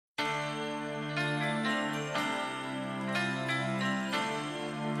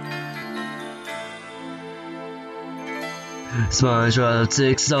SpongeBob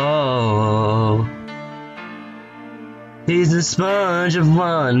takes all. He's the sponge of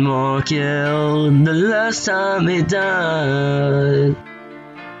one more kill. The last time he died,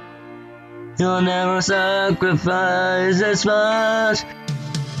 he'll never sacrifice that sponge.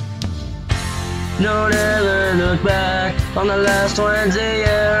 Don't ever look back on the last 20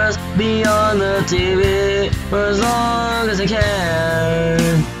 years. Beyond the TV for as long as you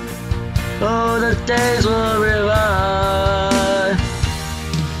can. Oh, the days will revive.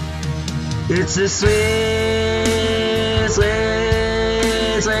 It's a sweet,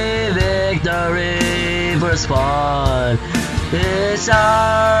 sweet, sweet victory for Spawn. It's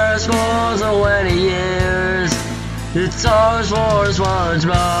ours for the 20 years. It's ours for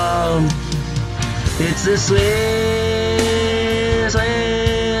SpongeBob. It's a sweet,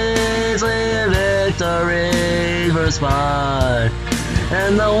 sweet, sweet victory for Spawn.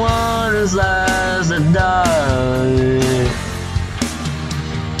 And the one who's last to die.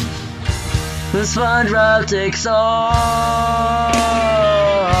 The SpongeBob takes all.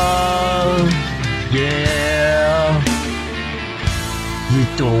 Yeah. You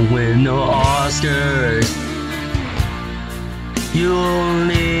don't win no Oscars. You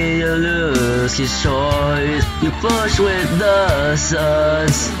only lose your choice. You push with the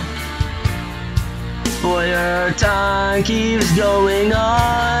suds. For your time keeps going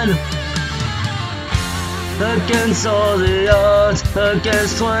on. Against all the odds,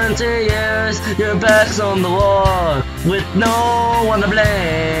 against 20 years, your back's on the wall, with no one to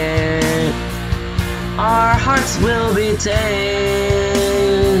blame. Our hearts will be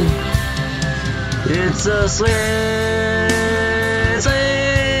tamed. It's a sweet,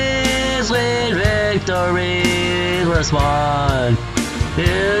 sweet, sweet victory for Spawn.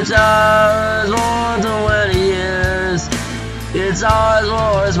 It's ours for 20 years. It's ours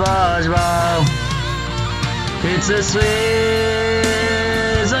for SpongeBob. It's a sweet,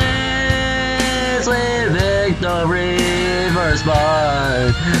 sweet, sweet victory for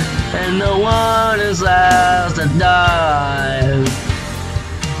Spawn. And the one who's last to die.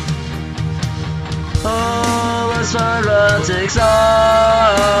 Oh, but SpongeBob takes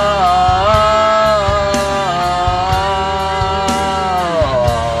all.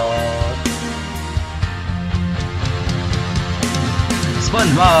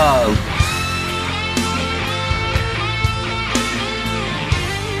 SpongeBob.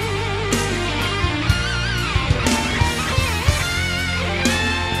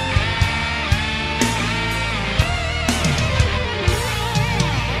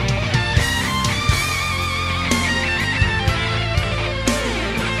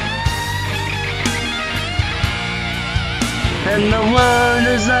 And the one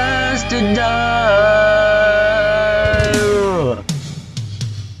who's last to die.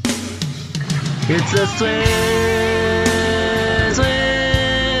 It's a sweet,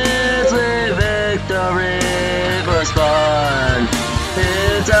 sweet, sweet victory for Spawn.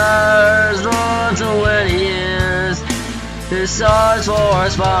 It's ours for 20 years. It's ours for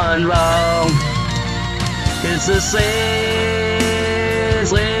SpongeBob. It's a sweet,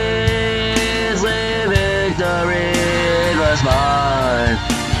 sweet, sweet victory for Spawn.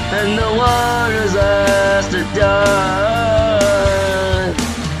 And the one who's last to die.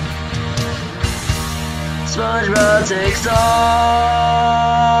 SpongeBob takes all.